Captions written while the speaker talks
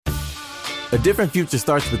A different future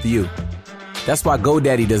starts with you. That's why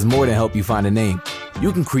GoDaddy does more than help you find a name.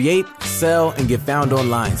 You can create, sell, and get found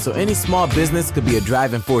online, so any small business could be a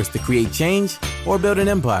driving force to create change or build an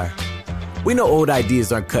empire. We know old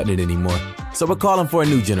ideas aren't cutting it anymore, so we're calling for a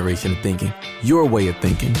new generation of thinking, your way of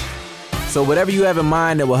thinking. So whatever you have in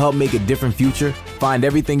mind that will help make a different future, find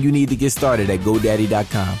everything you need to get started at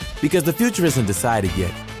GoDaddy.com. Because the future isn't decided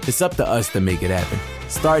yet. It's up to us to make it happen.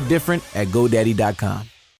 Start different at GoDaddy.com.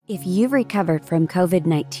 If you've recovered from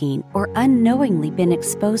COVID-19 or unknowingly been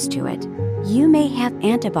exposed to it, you may have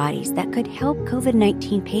antibodies that could help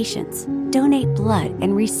COVID-19 patients. Donate blood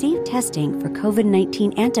and receive testing for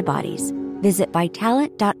COVID-19 antibodies. Visit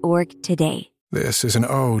Vitalant.org today. This is an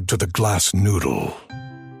ode to the glass noodle.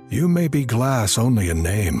 You may be glass only in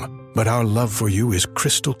name, but our love for you is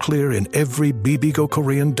crystal clear in every Bibigo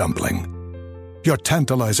Korean dumpling. Your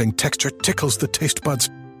tantalizing texture tickles the taste buds,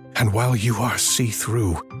 and while you are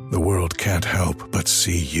see-through, the world can't help but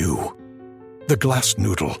see you. The glass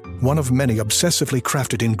noodle, one of many obsessively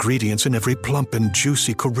crafted ingredients in every plump and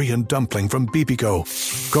juicy Korean dumpling from Bibigo.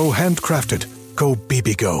 Go handcrafted. Go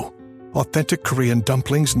Bibigo. Authentic Korean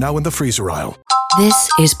dumplings now in the freezer aisle. This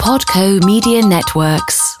is Podco Media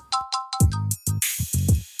Networks.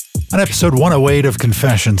 On episode 108 of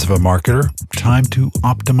Confessions of a Marketer, time to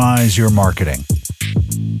optimize your marketing.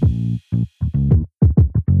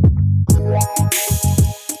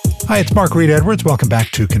 Hi, it's Mark Reed Edwards. Welcome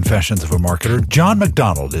back to Confessions of a Marketer. John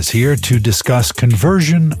McDonald is here to discuss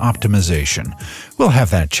conversion optimization. We'll have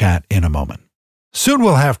that chat in a moment. Soon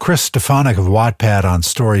we'll have Chris Stefanik of Wattpad on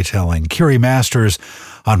storytelling, Kiri Masters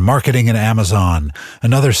on marketing and Amazon,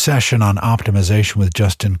 another session on optimization with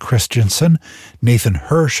Justin Christensen, Nathan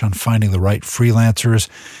Hirsch on finding the right freelancers,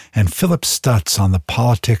 and Philip Stutz on the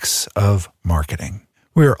politics of marketing.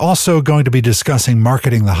 We're also going to be discussing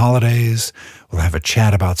marketing the holidays. We'll have a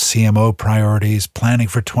chat about CMO priorities, planning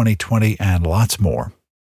for 2020, and lots more.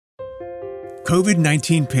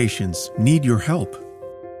 COVID-19 patients need your help.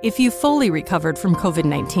 If you've fully recovered from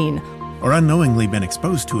COVID-19 or unknowingly been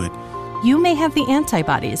exposed to it, you may have the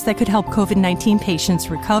antibodies that could help COVID-19 patients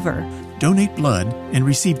recover. Donate blood and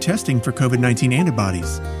receive testing for COVID-19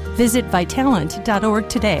 antibodies. Visit Vitalant.org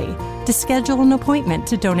today to schedule an appointment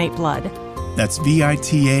to donate blood. That's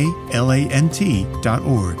Vitalant.org.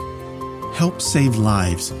 Help save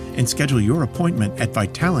lives and schedule your appointment at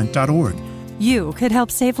Vitalant.org. You could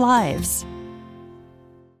help save lives.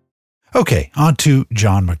 Okay, on to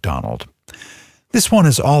John McDonald. This one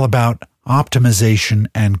is all about optimization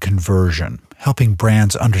and conversion, helping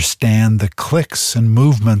brands understand the clicks and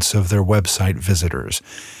movements of their website visitors,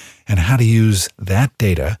 and how to use that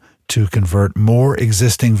data to convert more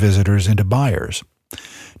existing visitors into buyers.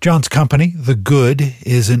 John's company, The Good,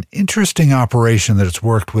 is an interesting operation that has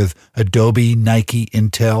worked with Adobe, Nike,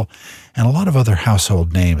 Intel, and a lot of other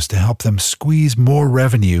household names to help them squeeze more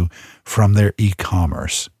revenue from their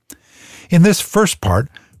e-commerce. In this first part,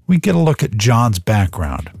 we get a look at John's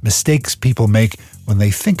background, mistakes people make when they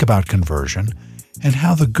think about conversion, and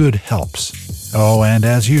how The Good helps. Oh, and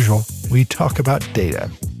as usual, we talk about data.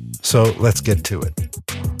 So let's get to it.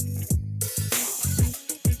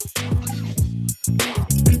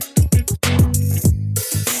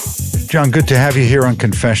 John, good to have you here on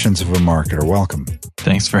Confessions of a Marketer. Welcome.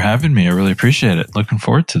 Thanks for having me. I really appreciate it. Looking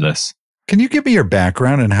forward to this. Can you give me your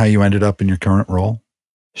background and how you ended up in your current role?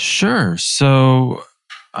 Sure. So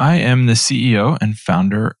I am the CEO and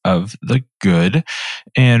founder of The Good,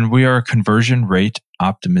 and we are a conversion rate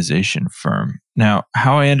optimization firm. Now,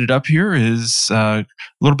 how I ended up here is a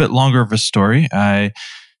little bit longer of a story. I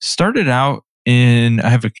started out I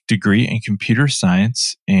have a degree in computer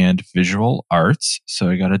science and visual arts, so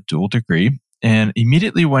I got a dual degree, and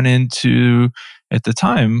immediately went into, at the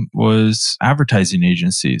time, was advertising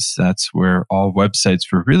agencies. That's where all websites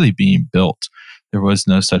were really being built. There was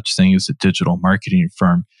no such thing as a digital marketing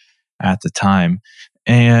firm at the time.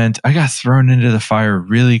 And I got thrown into the fire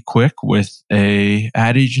really quick with a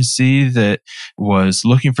ad agency that was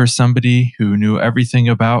looking for somebody who knew everything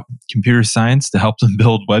about computer science to help them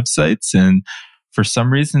build websites. And for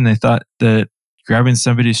some reason, they thought that grabbing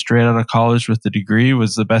somebody straight out of college with a degree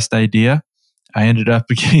was the best idea. I ended up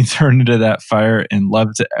getting thrown into that fire and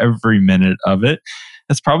loved every minute of it.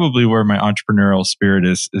 That's probably where my entrepreneurial spirit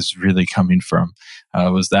is really coming from.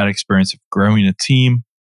 Was that experience of growing a team,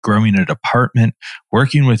 growing a department,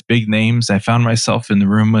 working with big names. I found myself in the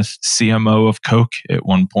room with CMO of Coke at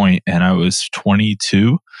one point, and I was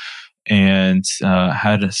 22 and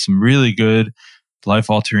had some really good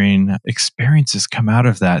life-altering experiences come out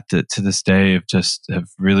of that to this day have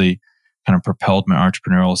really kind of propelled my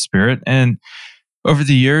entrepreneurial spirit. And over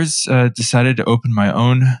the years, decided to open my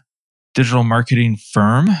own digital marketing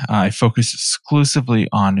firm. I focus exclusively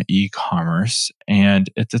on e-commerce. And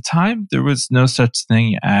at the time, there was no such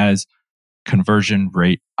thing as conversion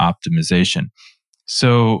rate optimization.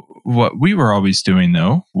 So what we were always doing,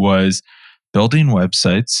 though, was building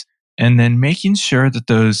websites and then making sure that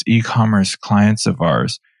those e-commerce clients of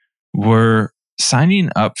ours were signing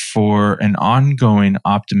up for an ongoing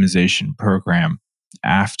optimization program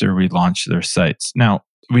after we launched their sites. Now,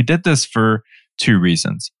 we did this for two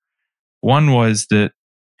reasons. One was that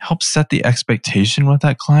help set the expectation with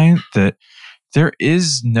that client that there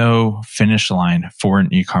is no finish line for an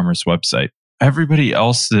e-commerce website. Everybody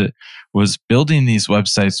else that was building these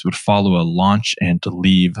websites would follow a launch and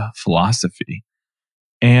leave philosophy.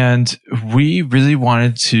 And we really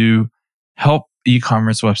wanted to help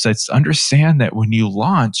e-commerce websites to understand that when you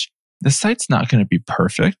launch, the site's not going to be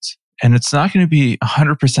perfect and it's not going to be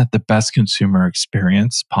 100% the best consumer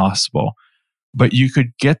experience possible. But you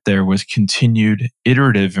could get there with continued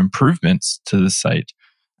iterative improvements to the site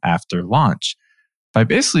after launch by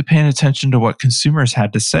basically paying attention to what consumers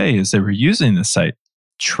had to say as they were using the site,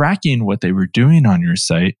 tracking what they were doing on your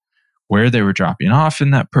site, where they were dropping off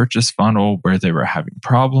in that purchase funnel, where they were having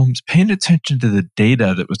problems, paying attention to the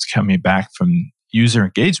data that was coming back from user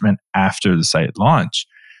engagement after the site launch.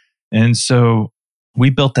 And so we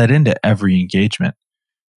built that into every engagement.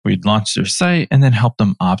 We'd launch their site and then help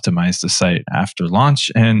them optimize the site after launch.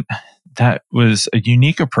 And that was a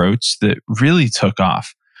unique approach that really took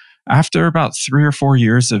off. After about 3 or 4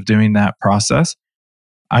 years of doing that process,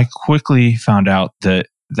 I quickly found out that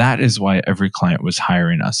that is why every client was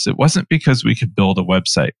hiring us. It wasn't because we could build a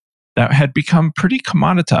website. That had become pretty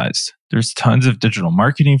commoditized. There's tons of digital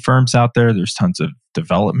marketing firms out there. There's tons of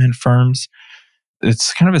development firms.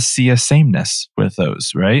 It's kind of a sea of sameness with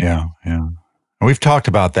those, right? Yeah. We've talked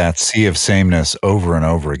about that sea of sameness over and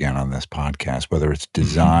over again on this podcast, whether it's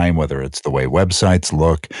design, whether it's the way websites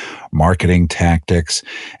look, marketing tactics.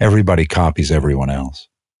 Everybody copies everyone else.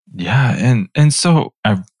 Yeah. And so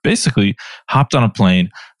I basically hopped on a plane,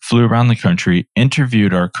 flew around the country,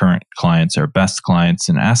 interviewed our current clients, our best clients,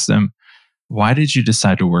 and asked them, why did you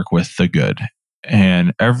decide to work with The Good?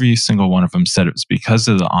 And every single one of them said it was because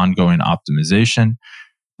of the ongoing optimization.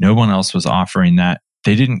 No one else was offering that.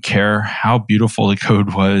 They didn't care how beautiful the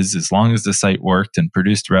code was, as long as the site worked and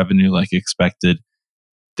produced revenue like expected.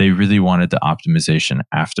 They really wanted the optimization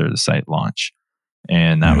after the site launch.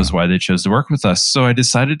 And that was why they chose to work with us. So I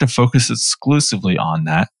decided to focus exclusively on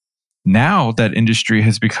that. Now that industry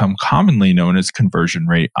has become commonly known as conversion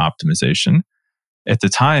rate optimization. At the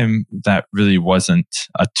time, that really wasn't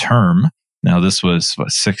a term. Now, this was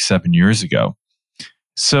 6-7 years ago.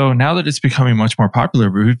 So now that it's becoming much more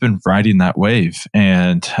popular, we've been riding that wave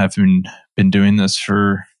and have been doing this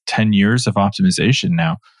for 10 years of optimization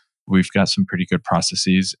now. We've got some pretty good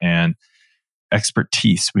processes and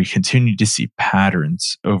expertise. We continue to see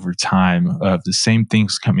patterns over time of the same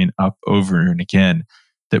things coming up over and again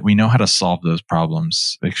that we know how to solve those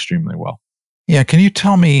problems extremely well. Yeah. Can you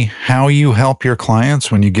tell me how you help your clients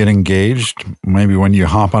when you get engaged? Maybe when you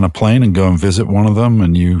hop on a plane and go and visit one of them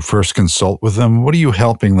and you first consult with them, what are you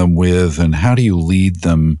helping them with and how do you lead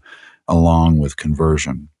them along with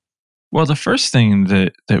conversion? Well, the first thing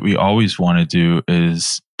that we always want to do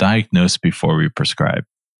is diagnose before we prescribe.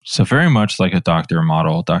 So very much like a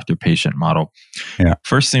doctor-patient model. Yeah.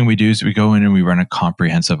 First thing we do is we go in and we run a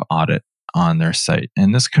comprehensive audit on their site.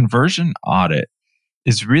 And this conversion audit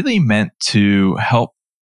is really meant to help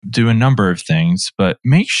do a number of things, but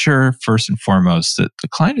make sure first and foremost that the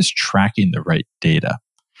client is tracking the right data.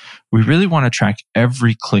 We really want to track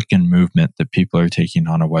every click and movement that people are taking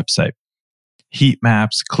on a website. Heat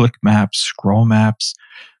maps, click maps, scroll maps.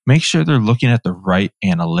 Make sure they're looking at the right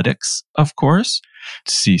analytics, of course,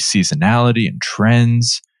 to see seasonality and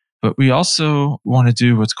trends. But we also want to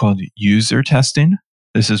do what's called user testing.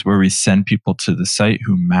 This is where we send people to the site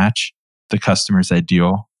who match the customer's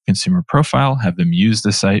ideal consumer profile, have them use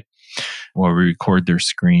the site while we record their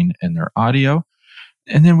screen and their audio.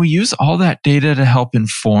 And then we use all that data to help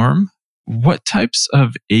inform what types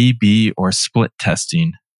of A/B or split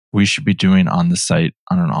testing we should be doing on the site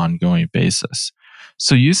on an ongoing basis.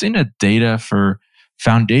 So using the data for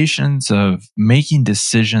foundations of making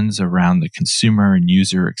decisions around the consumer and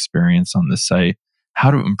user experience on the site, how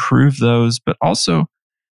to improve those, but also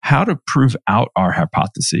how to prove out our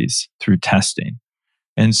hypotheses through testing.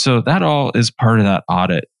 And so that all is part of that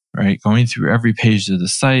audit, right? Going through every page of the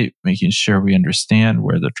site, making sure we understand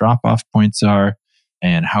where the drop-off points are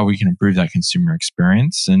and how we can improve that consumer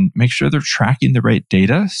experience and make sure they're tracking the right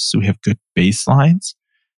data so we have good baselines.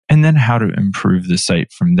 And then how to improve the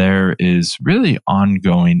site from there is really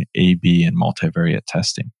ongoing A/B and multivariate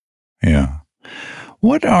testing. Yeah.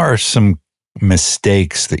 What are some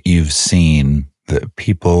mistakes that you've seen that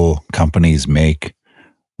companies make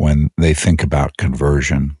when they think about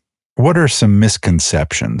conversion? What are some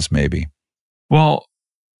misconceptions, maybe? Well,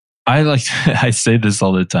 I say this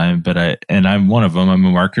all the time, and I'm one of them. I'm a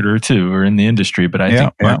marketer too, or in the industry, but I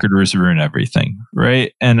think marketers ruin everything,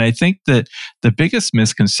 right? And I think that the biggest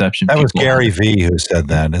misconception that was Gary Vee who said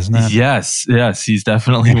that, isn't it? Yes, he's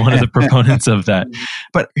definitely one of the proponents of that.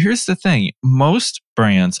 But here's the thing: most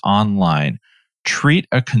brands online treat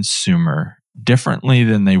a consumer differently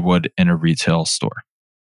than they would in a retail store,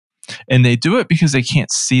 and they do it because they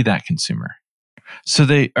can't see that consumer. So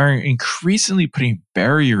they are increasingly putting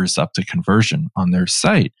barriers up to conversion on their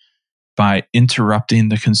site by interrupting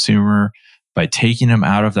the consumer, by taking them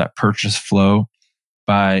out of that purchase flow,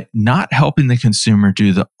 by not helping the consumer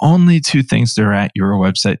do the only two things they're at your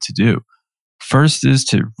website to do. First is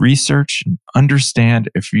to research and understand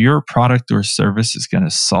if your product or service is going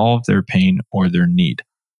to solve their pain or their need.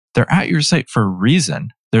 They're at your site for a reason.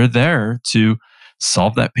 They're there to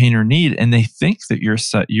solve that pain or need, and they think that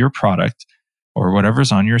your product or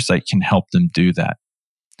whatever's on your site can help them do that.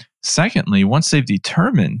 Secondly, once they've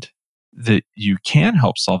determined that you can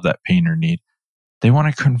help solve that pain or need, they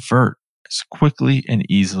want to convert as quickly and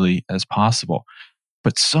easily as possible.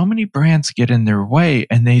 But so many brands get in their way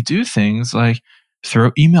and they do things like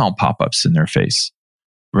throw email pop-ups in their face,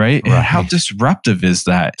 right? And how disruptive is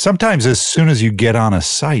that? Sometimes as soon as you get on a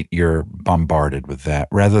site, you're bombarded with that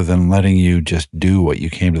rather than letting you just do what you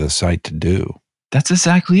came to the site to do. That's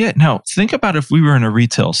exactly it. Now, think about if we were in a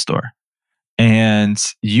retail store and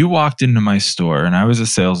you walked into my store and I was a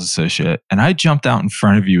sales associate and I jumped out in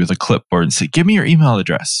front of you with a clipboard and said, give me your email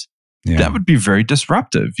address. Yeah. That would be very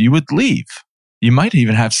disruptive. You would leave. You might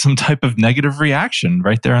even have some type of negative reaction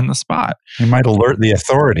right there on the spot. You might alert the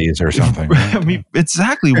authorities or something. I mean,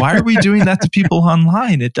 exactly. Why are we doing that to people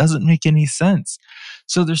online? It doesn't make any sense.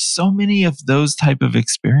 So there's so many of those type of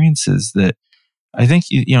experiences that I think,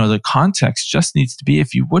 the context just needs to be,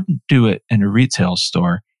 if you wouldn't do it in a retail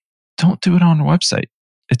store, don't do it on a website.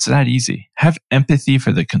 It's that easy. Have empathy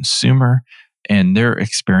for the consumer and their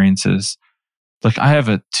experiences. Like, I have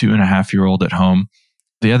a 2.5-year-old at home.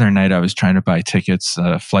 The other night I was trying to buy tickets,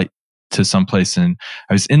 a flight to someplace, and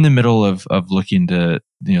I was in the middle of looking to,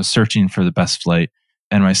 searching for the best flight.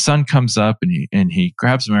 And my son comes up and he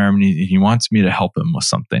grabs my arm and he wants me to help him with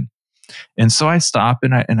something. And so I stop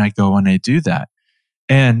and I go and I do that.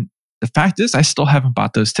 And the fact is, I still haven't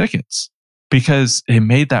bought those tickets because it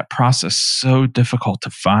made that process so difficult to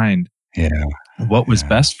find what was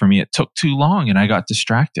best for me. It took too long and I got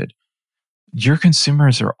distracted. Your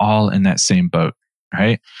consumers are all in that same boat,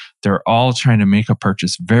 right? They're all trying to make a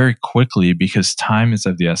purchase very quickly because time is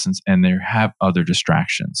of the essence and they have other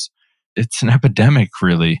distractions. It's an epidemic,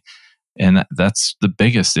 really. And that's the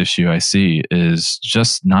biggest issue I see, is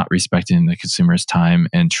just not respecting the consumer's time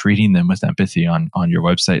and treating them with empathy on your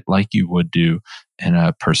website like you would do in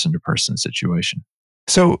a person-to-person situation.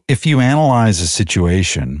 So if you analyze a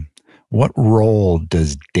situation, what role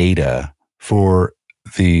does data for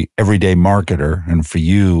the everyday marketer and for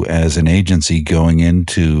you as an agency going in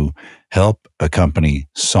to help a company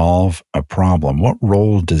solve a problem, what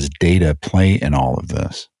role does data play in all of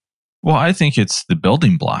this? Well, I think it's the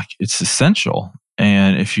building block. It's essential.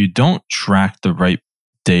 And if you don't track the right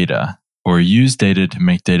data or use data to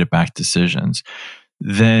make data-backed decisions,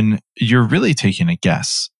 then you're really taking a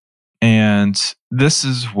guess. And this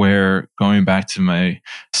is where, going back to my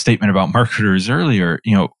statement about marketers earlier,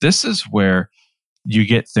 this is where you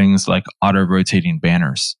get things like auto-rotating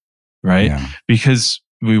banners, right? Yeah. Because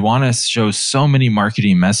we want to show so many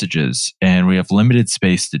marketing messages and we have limited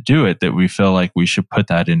space to do it that we feel like we should put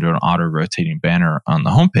that into an auto-rotating banner on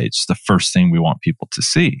the homepage. It's the first thing we want people to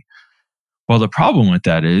see. Well, the problem with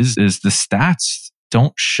that is the stats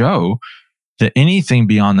don't show that anything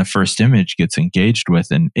beyond the first image gets engaged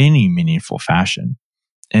with in any meaningful fashion.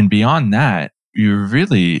 And beyond that,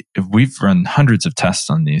 we've run hundreds of tests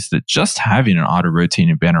on these, that just having an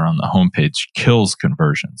auto-rotating banner on the homepage kills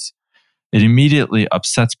conversions. It immediately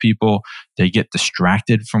upsets people. They get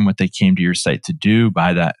distracted from what they came to your site to do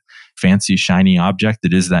by that fancy, shiny object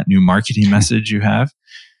that is that new marketing message you have.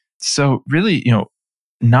 So really,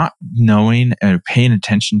 not knowing or paying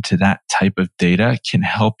attention to that type of data can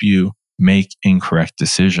help you make incorrect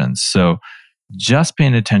decisions. So just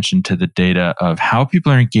paying attention to the data of how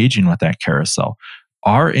people are engaging with that carousel.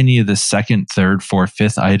 Are any of the second, third, fourth,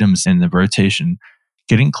 fifth items in the rotation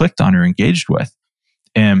getting clicked on or engaged with?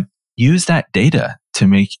 And use that data to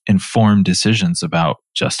make informed decisions about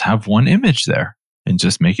just have one image there and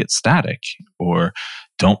just make it static, or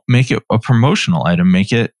don't make it a promotional item,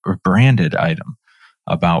 make it a branded item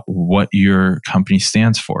about what your company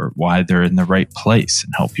stands for, why they're in the right place,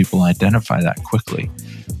 and help people identify that quickly.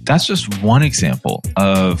 That's just one example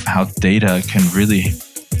of how data can really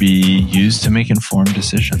be used to make informed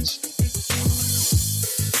decisions.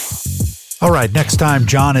 All right, next time,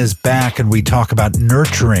 John is back and we talk about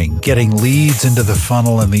nurturing, getting leads into the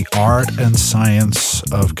funnel, and the art and science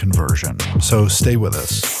of conversion. So stay with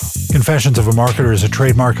us. Confessions of a Marketer is a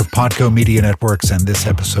trademark of Podco Media Networks, and this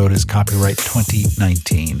episode is copyright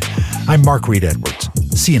 2019. I'm Mark Reed Edwards.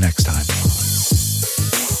 See you next time.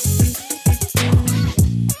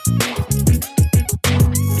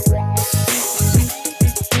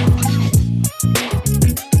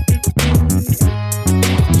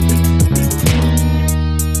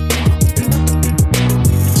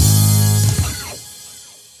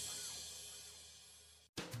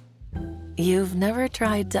 You've never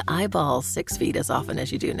tried to eyeball 6 feet as often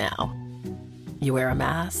as you do now. You wear a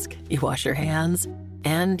mask, you wash your hands,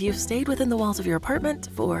 and you've stayed within the walls of your apartment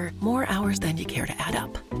for more hours than you care to add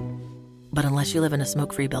up. But unless you live in a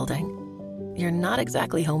smoke-free building, you're not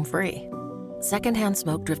exactly home free. Secondhand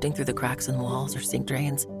smoke drifting through the cracks in walls or sink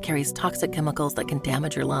drains carries toxic chemicals that can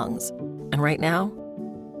damage your lungs. And right now,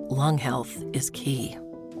 lung health is key.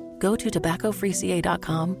 Go to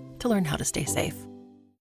tobaccofreeca.com to learn how to stay safe.